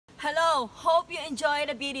Hello, hope you enjoy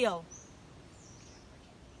the video.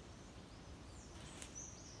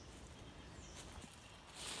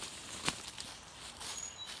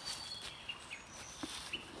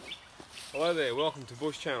 Hello there, welcome to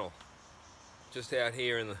Bush Channel. Just out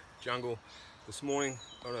here in the jungle this morning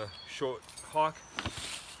on a short hike.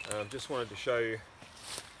 Just wanted to show you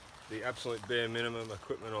the absolute bare minimum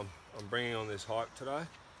equipment I'm bringing on this hike today.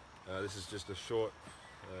 This is just a short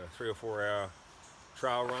 3 or 4 hour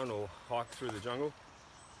trail run or hike through the jungle.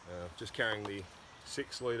 Just carrying the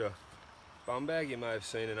 6 litre bum bag you may have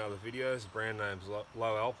seen in other videos. The brand name's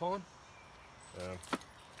Low Alpine. A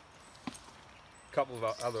couple of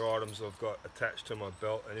other items I've got attached to my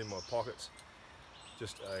belt and in my pockets.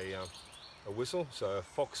 Just a whistle, so a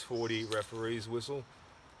Fox 40 referee's whistle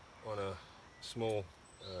on a small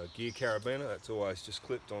gear carabiner. That's always just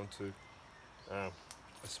clipped onto a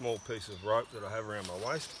small piece of rope that I have around my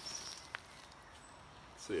waist.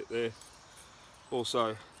 See it there.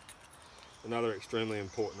 Also, another extremely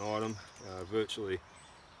important item, virtually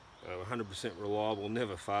 100% reliable,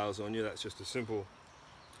 never fails on you. That's just a simple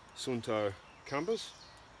Sunto compass,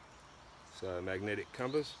 so magnetic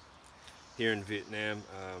compass. Here in Vietnam,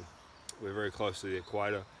 we're very close to the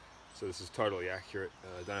equator, so this is totally accurate.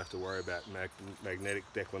 Don't have to worry about magnetic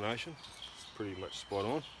declination. It's pretty much spot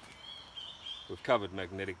on. We've covered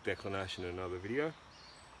magnetic declination in another video.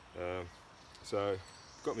 So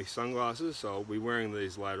got me sunglasses, so I'll be wearing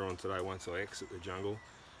these later on today once I exit the jungle.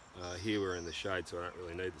 Here we're in the shade, so I don't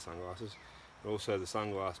really need the sunglasses. And also the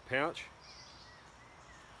sunglass pouch.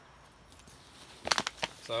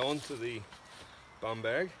 So onto the bum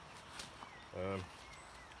bag.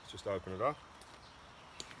 Let's just open it up.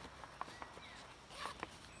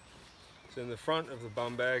 So in the front of the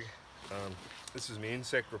bum bag, this is my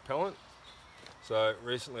insect repellent. So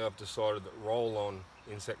recently I've decided that roll-on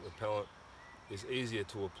insect repellent is easier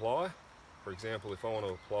to apply. For example, if I want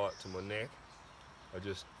to apply it to my neck, I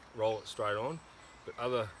just roll it straight on. But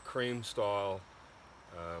other cream style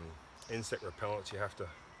insect repellents, you have to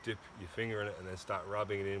dip your finger in it and then start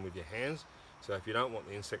rubbing it in with your hands. So if you don't want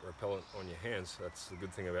the insect repellent on your hands, that's the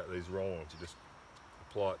good thing about these roll-ons. You just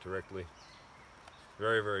apply it directly.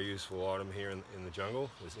 Very, very useful item here in the jungle.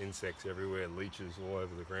 There's insects everywhere, leeches all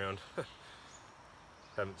over the ground.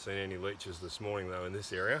 Haven't seen any leeches this morning though in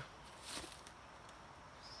this area.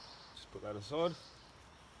 Just put that aside.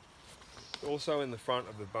 Also in the front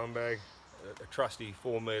of the bum bag, a trusty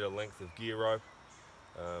 4 metre length of gear rope.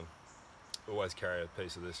 Always carry a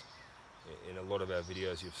piece of this. In a lot of our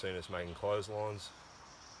videos you've seen us making clotheslines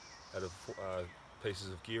out of pieces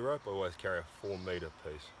of gear rope. I always carry a 4 metre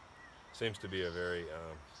piece. Seems to be a very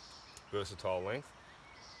versatile length.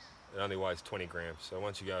 It only weighs 20 grams, so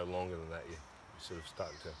once you go longer than that, you're sort of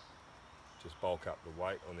starting to just bulk up the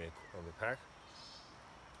weight on the pack.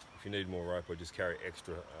 If you need more rope, I just carry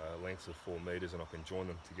extra lengths of 4 metres and I can join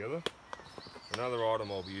them together. Another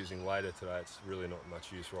item I'll be using later today, it's really not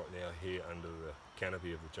much use right now here under the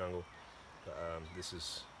canopy of the jungle. But, this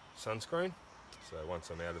is sunscreen, so once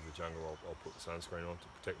I'm out of the jungle I'll put the sunscreen on to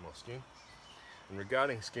protect my skin. And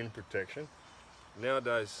regarding skin protection,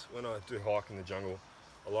 nowadays when I do hike in the jungle,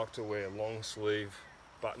 I like to wear long sleeve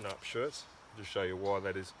button-up shirts. I'll just show you why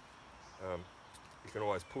that is. You can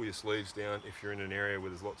always pull your sleeves down if you're in an area where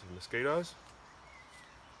there's lots of mosquitoes.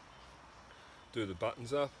 Do the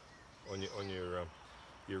buttons up on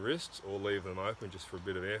your wrists, or leave them open just for a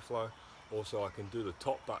bit of airflow. Also I can do the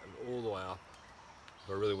top button all the way up if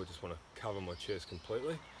I really just want to cover my chest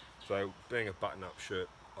completely. So being a button-up shirt,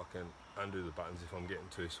 I can undo the buttons if I'm getting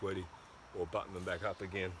too sweaty, or button them back up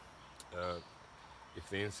again if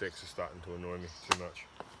the insects are starting to annoy me too much.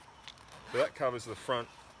 So that covers the front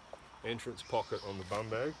entrance pocket on the bum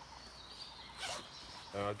bag.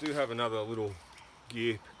 I do have another little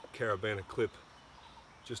gear carabiner clip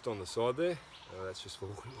just on the side there. That's just for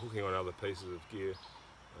hooking on other pieces of gear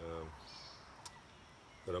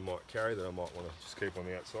that I might carry, that I might want to just keep on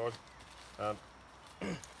the outside.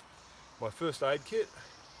 My first aid kit.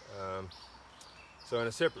 So in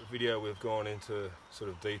a separate video we've gone into sort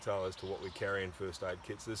of detail as to what we carry in first aid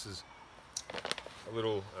kits. This is a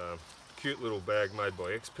little cute little bag made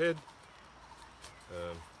by Xped.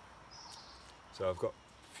 So I've got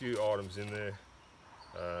a few items in there.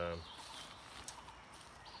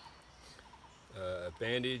 A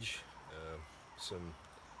bandage, some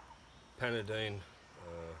Panadine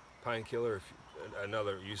painkiller,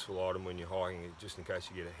 another useful item when you're hiking, just in case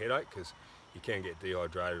you get a headache, because you can get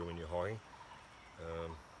dehydrated when you're hiking.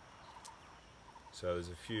 So there's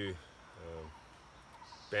a few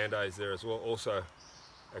band-aids there as well. Also,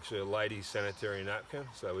 actually a ladies' sanitary napkin.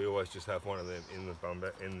 So we always just have one of them in the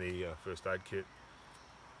first aid kit.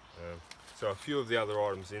 So a few of the other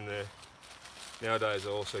items in there. Nowadays I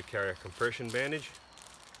also carry a compression bandage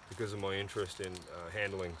because of my interest in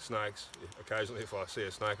handling snakes. Occasionally if I see a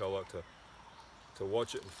snake I like to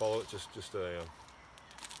watch it and follow it, just a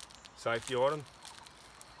safety item.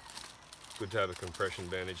 Good to have a compression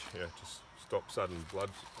bandage, you know, to stop sudden blood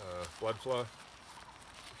flow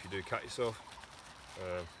if you do cut yourself.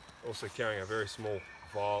 Also carrying a very small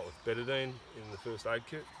vial of betadine in the first aid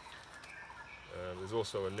kit. There's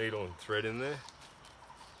also a needle and thread in there,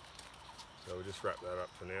 so we'll just wrap that up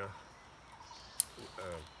for now.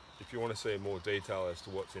 If you want to see more detail as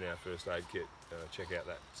to what's in our first aid kit, check out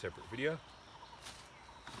that separate video.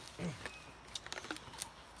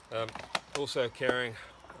 Also carrying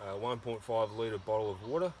a 1.5 litre bottle of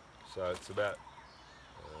water, so it's about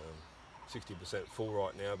 60% full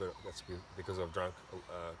right now, but that's because I've drunk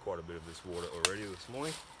quite a bit of this water already this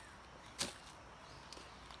morning.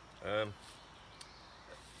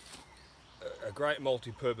 A great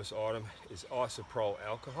multi-purpose item is isopropyl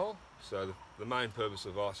alcohol. So the main purpose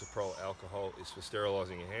of isopropyl alcohol is for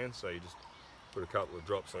sterilising your hands, so you just put a couple of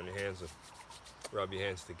drops on your hands and rub your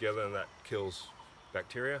hands together, and that kills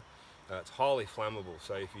bacteria. It's highly flammable,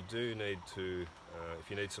 so if you do need to, if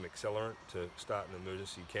you need some accelerant to start an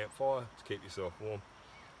emergency campfire to keep yourself warm,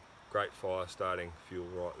 great fire starting fuel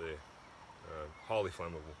right there. Highly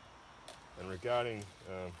flammable. And regarding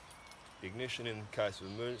ignition in case of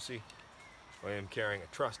emergency, I am carrying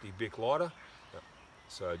a trusty Bic lighter.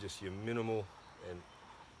 So just your minimal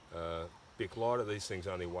and Bic lighter. These things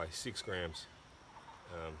only weigh 6 grams.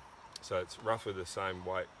 So it's roughly the same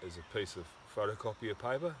weight as a piece of photocopier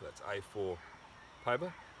paper. That's A4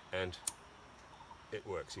 paper, and it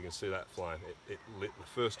works. You can see that flame. It lit the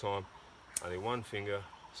first time, only one finger.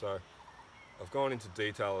 So I've gone into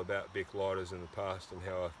detail about Bic lighters in the past and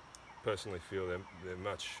how I personally feel they're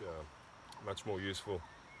much more useful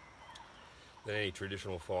than any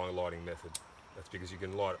traditional fire lighting method. That's because you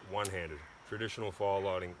can light it one-handed. Traditional fire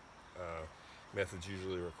lighting methods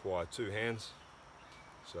usually require 2 hands,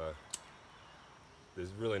 so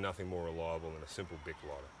there's really nothing more reliable than a simple Bic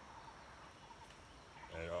lighter.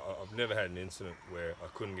 And I've never had an incident where I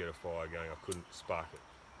couldn't get a fire going, I couldn't spark it.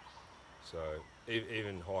 So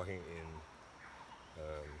even hiking in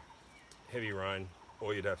heavy rain,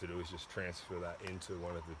 all you'd have to do is just transfer that into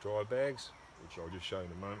one of the dry bags, which I'll just show you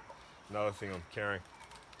in a moment. Another thing I'm carrying,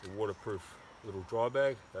 the waterproof little dry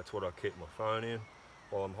bag. That's what I keep my phone in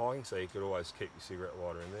while I'm hiking, so you could always keep your cigarette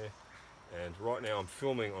lighter in there. And right now I'm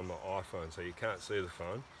filming on my iPhone, so you can't see the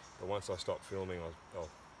phone, but once I stop filming I'll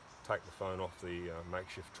take the phone off the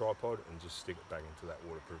makeshift tripod and just stick it back into that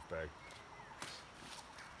waterproof bag.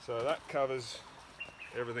 So that covers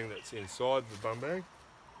everything that's inside the bum bag.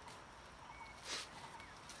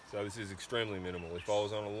 So this is extremely minimal. If I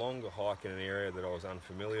was on a longer hike in an area that I was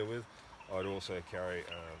unfamiliar with, I'd also carry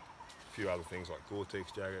a few other things like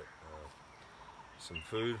Gore-Tex jacket, some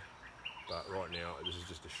food, but right now this is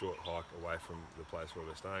just a short hike away from the place where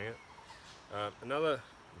we're staying at. Another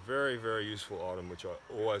very, very useful item which I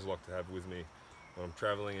always like to have with me when I'm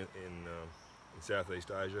traveling in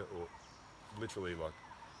Southeast Asia, or literally like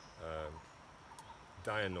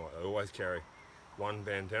day and night, I always carry one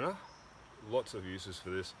bandana. Lots of uses for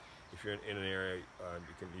this. If you're in an area,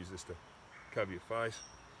 you can use this to cover your face.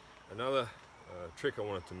 Another trick I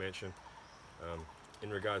wanted to mention in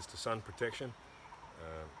regards to sun protection,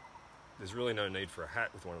 there's really no need for a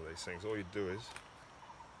hat with one of these things. All you do is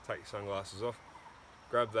take your sunglasses off,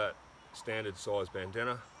 grab that standard size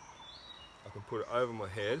bandana, I can put it over my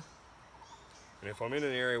head, and if I'm in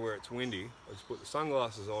an area where it's windy, I just put the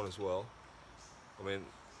sunglasses on as well. I mean,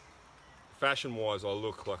 fashion wise I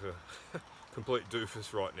look like a complete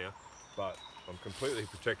doofus right now, but I'm completely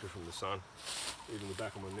protected from the sun. Even the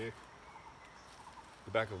back of my neck,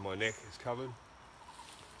 the back of my neck is covered.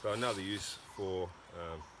 So another use for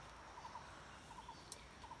a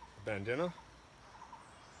bandana.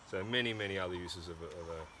 So many other uses of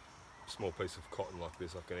a small piece of cotton like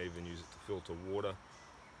this. I can even use it to filter water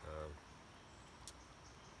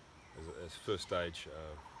as first stage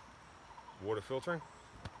water filtering.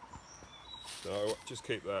 So I just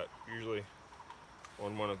keep that usually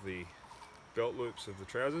on one of the belt loops of the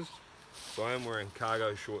trousers. So I am wearing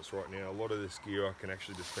cargo shorts right now. A lot of this gear I can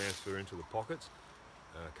actually just transfer into the pockets.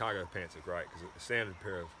 Cargo pants are great because a standard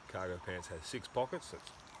pair of cargo pants has 6 pockets.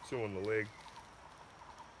 That's 2 on the leg,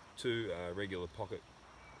 2 regular pockets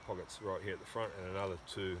right here at the front, and another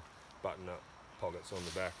 2 button-up pockets on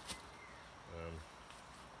the back.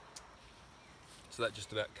 So that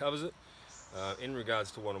just about covers it. In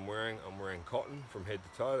regards to what I'm wearing cotton from head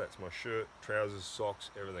to toe. That's my shirt, trousers, socks,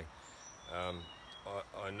 everything.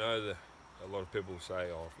 I know that a lot of people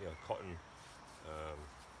say, oh, you know, cotton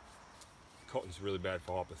Cotton's really bad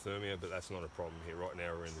for hypothermia, but that's not a problem here. Right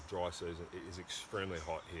now we're in the dry season. It is extremely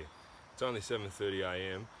hot here. It's only 7:30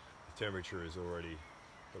 a.m. The temperature is already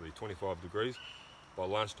probably 25 degrees. By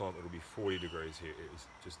lunchtime it'll be 40 degrees here. It is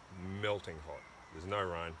just melting hot. There's no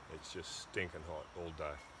rain, it's just stinking hot all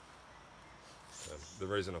day. The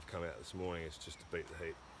reason I've come out this morning is just to beat the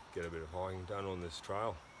heat, get a bit of hiking done on this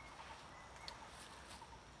trail.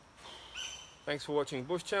 Thanks for watching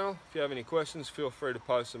Bush Channel. If you have any questions, feel free to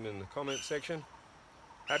post them in the comment section.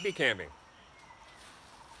 Happy camping!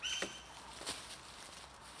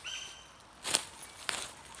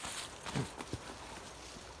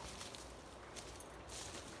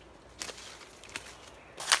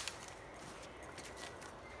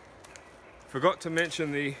 Forgot to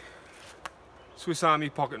mention the Swiss Army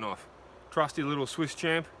pocket knife. Trusty little Swiss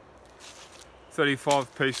champ,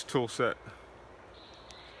 35-piece tool set.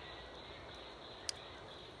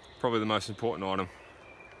 Probably the most important item.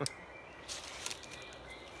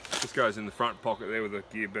 This goes in the front pocket there with a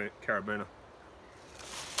gear carabiner,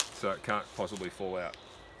 so it can't possibly fall out.